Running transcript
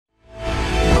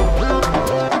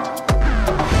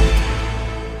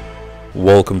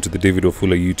Welcome to the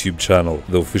Mzitowafula YouTube channel,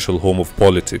 the official home of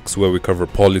politics, where we cover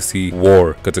policy,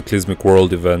 war, cataclysmic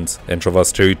world events, and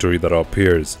traverse territory that our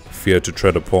peers fear to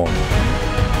tread upon.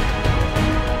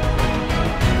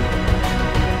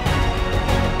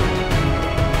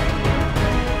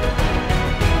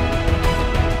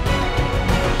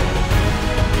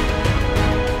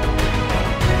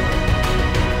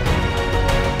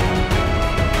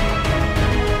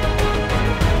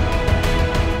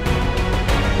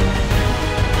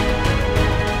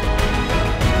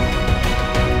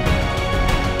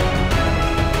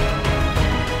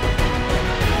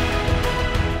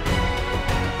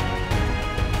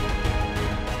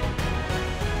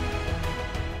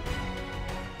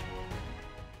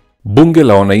 Bunge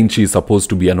la Wananchi is supposed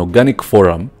to be an organic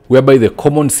forum whereby the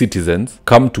common citizens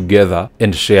come together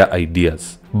and share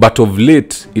ideas. But of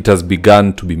late, it has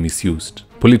begun to be misused.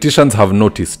 Politicians have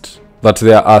noticed that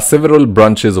there are several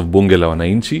branches of Bunge la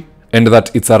Wananchi and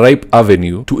that it's a ripe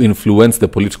avenue to influence the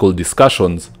political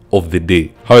discussions of the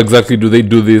day. How exactly do they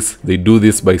do this? They do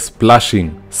this by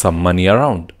splashing some money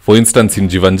around. For instance, in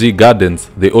Jivanji Gardens,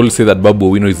 they all say that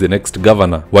Babu Owino is the next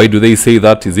governor. Why do they say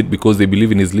that? Is it because they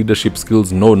believe in his leadership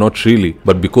skills? No, not really.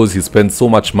 But because he spends so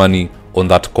much money on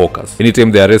that caucus.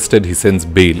 Anytime they are arrested, he sends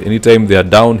bail. Anytime they are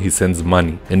down, he sends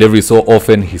money. And every so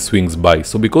often, he swings by.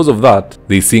 So because of that,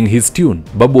 they sing his tune.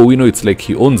 Babu Owino, it's like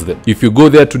he owns them. If you go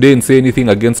there today and say anything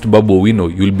against Babu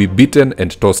Owino, you'll be beaten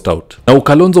and tossed out. Now,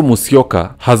 Kalonzo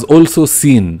Musyoka has also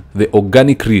seen the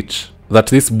organic reach that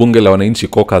this Bunge la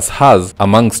Wananchi caucus has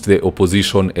amongst the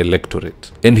opposition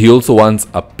electorate. And he also wants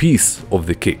a piece of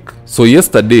the cake. So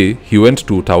yesterday, he went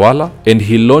to Utawala and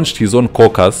he launched his own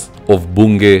caucus of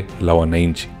Bunge la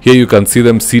Wananchi. Here you can see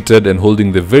them seated and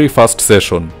holding the very first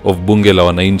session of Bunge la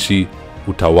Wananchi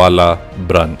Utawala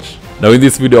branch. Now in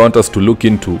this video, I want us to look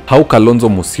into how Kalonzo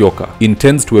Musyoka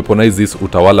intends to weaponize this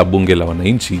Utawala Bunge la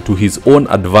Wananchi to his own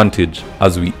advantage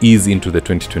as we ease into the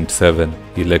 2027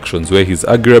 elections, where he's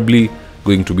arguably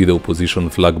going to be the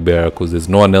opposition flag bearer because there's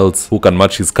no one else who can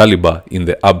match his caliber in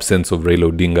the absence of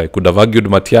Raila Odinga. I could have argued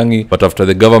Matiang'i, but after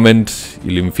the government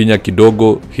ilimfinya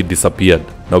kidogo, he disappeared.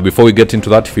 Now before we get into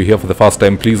that, if you're here for the first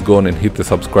time, please go on and hit the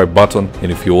subscribe button.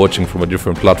 And if you're watching from a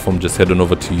different platform, just head on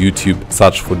over to YouTube,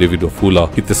 search for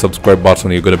Mzitowafula, hit the subscribe button,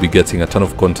 and you're going to be getting a ton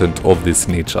of content of this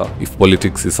nature. If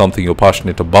politics is something you're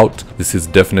passionate about, this is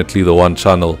definitely the one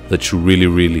channel that you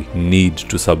really need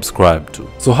to subscribe to.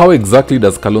 So how exactly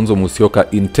does Kalonzo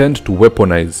Musyoka intend to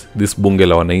weaponize this Bunge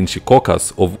la Wananchi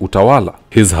caucus of Utawala?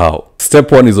 Here's how.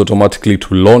 Step 1 is automatically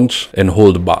to launch and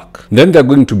hold back. Then they're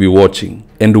going to be watching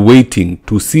and waiting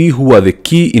to see who are the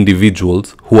key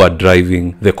individuals who are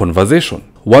driving the conversation.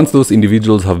 Once those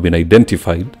individuals have been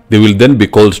identified, they will then be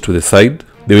called to the side.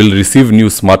 They will receive new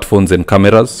smartphones and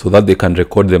cameras so that they can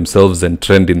record themselves and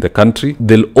trend in the country.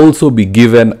 They'll also be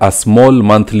given a small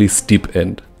monthly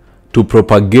stipend to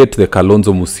propagate the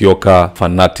Kalonzo Musyoka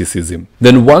fanaticism.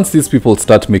 Then once these people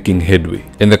start making headway,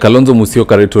 and the Kalonzo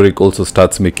Musyoka rhetoric also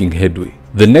starts making headway,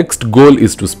 the next goal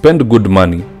is to spend good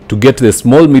money to get the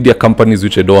small media companies,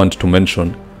 which I don't want to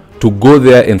mention, to go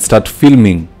there and start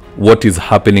filming what is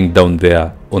happening down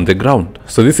there on the ground.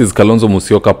 So this is Kalonzo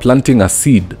Musyoka planting a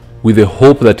seed with the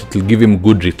hope that it will give him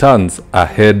good returns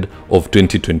ahead of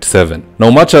 2027.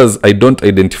 Now, much as I don't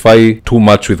identify too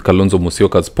much with Kalonzo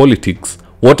Musyoka's politics,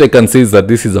 what I can say is that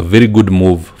this is a very good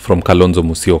move from Kalonzo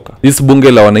Musyoka. This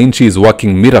Bunge la Wananchi is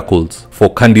working miracles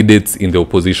for candidates in the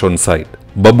opposition side.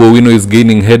 Babu Owino is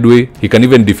gaining headway. He can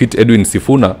even defeat Edwin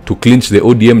Sifuna to clinch the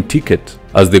ODM ticket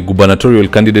as the gubernatorial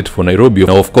candidate for Nairobi.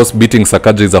 Now, of course, beating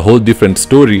Sakaja is a whole different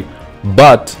story,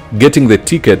 but getting the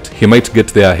ticket, he might get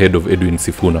there ahead of Edwin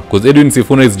Sifuna. Because Edwin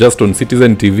Sifuna is just on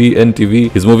Citizen TV,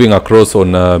 NTV, he's moving across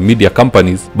on media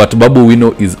companies, but Babu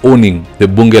Owino is owning the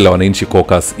Bunge la Wananchi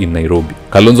caucus in Nairobi.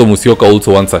 Kalonzo Musyoka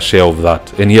also wants a share of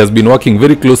that, and he has been working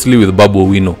very closely with Babu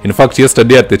Owino. In fact,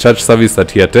 yesterday at the church service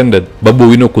that he attended, Babu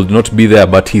Owino could not be there,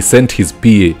 but he sent his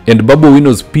PA, and Babu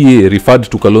Owino's PA referred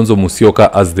to Kalonzo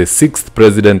Musyoka as the 6th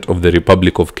president of the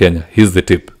Republic of Kenya. Here's the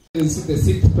tip. Is the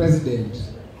 6th president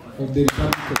of the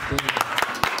Republic of Kenya.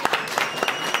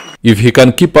 If he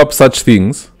can keep up such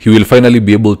things, he will finally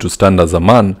be able to stand as a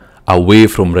man away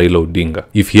from Raila Odinga.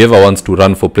 If he ever wants to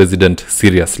run for president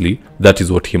seriously, that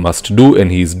is what he must do,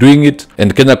 and he is doing it.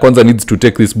 And Kenya Kwanza needs to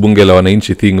take this Bunge la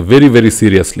Wananchi thing very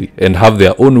seriously and have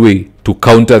their own way to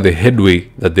counter the headway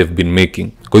that they've been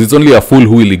making. Because it's only a fool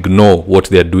who will ignore what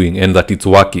they're doing and that it's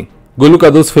working. Go look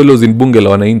at those fellows in Bunge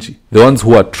la Wananchi, the ones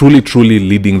who are truly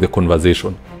leading the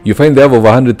conversation. You find they have over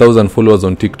 100,000 followers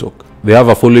on TikTok. They have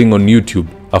a following on YouTube.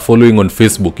 a following on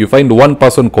Facebook. You find one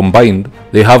person combined,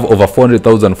 they have over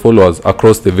 400,000 followers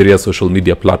across the various social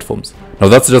media platforms. Now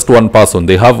that's just one person.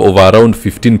 They have over around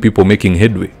 15 people making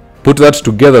headway. Put that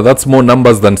together, that's more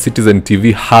numbers than Citizen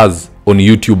TV has on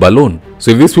YouTube alone.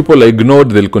 So if these people are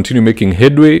ignored, they'll continue making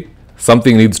headway.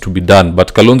 Something needs to be done.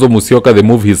 But Kalonzo Musyoka, the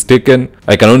move he's taken,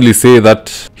 I can only say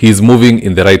that he's moving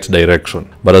in the right direction.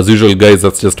 But as usual, guys,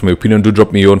 that's just my opinion. Do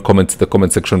drop me your own comments in the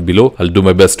comment section below. I'll do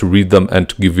my best to read them and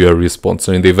to give you a response.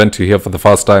 So in the event you're here for the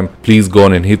first time, please go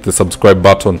on and hit the subscribe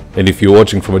button. And if you're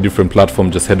watching from a different platform,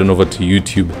 just head on over to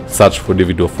YouTube, search for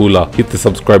David Wafula, hit the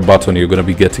subscribe button. You're going to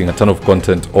be getting a ton of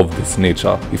content of this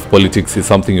nature. If politics is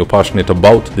something you're passionate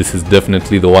about, this is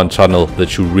definitely the one channel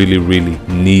that you really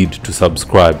need to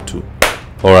subscribe to.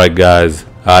 Alright guys,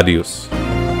 adios.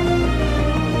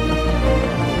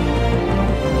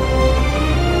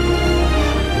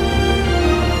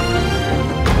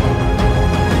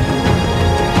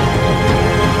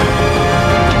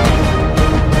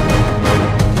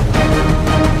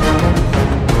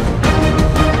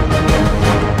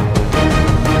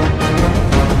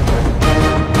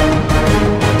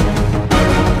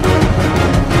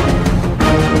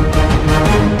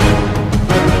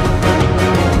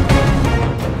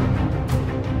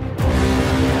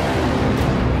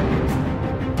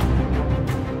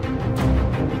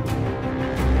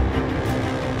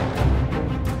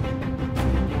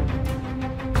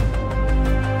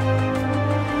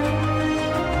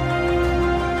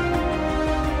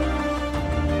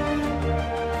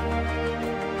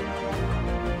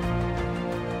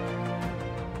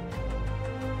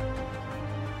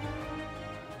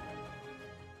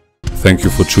 Thank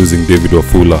you for choosing David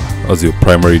Wafula as your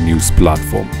primary news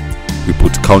platform. We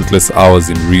put countless hours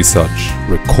in research,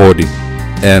 recording,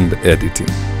 and editing.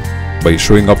 By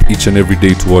showing up each and every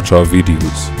day to watch our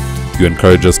videos, you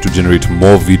encourage us to generate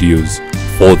more videos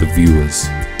for the viewers.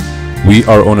 We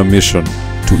are on a mission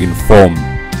to inform,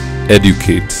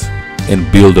 educate, and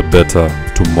build a better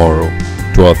tomorrow.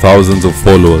 To our thousands of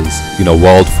followers in a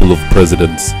world full of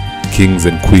presidents, kings,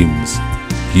 and queens,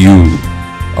 you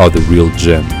are the real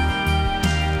gem.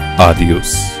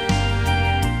 Adios.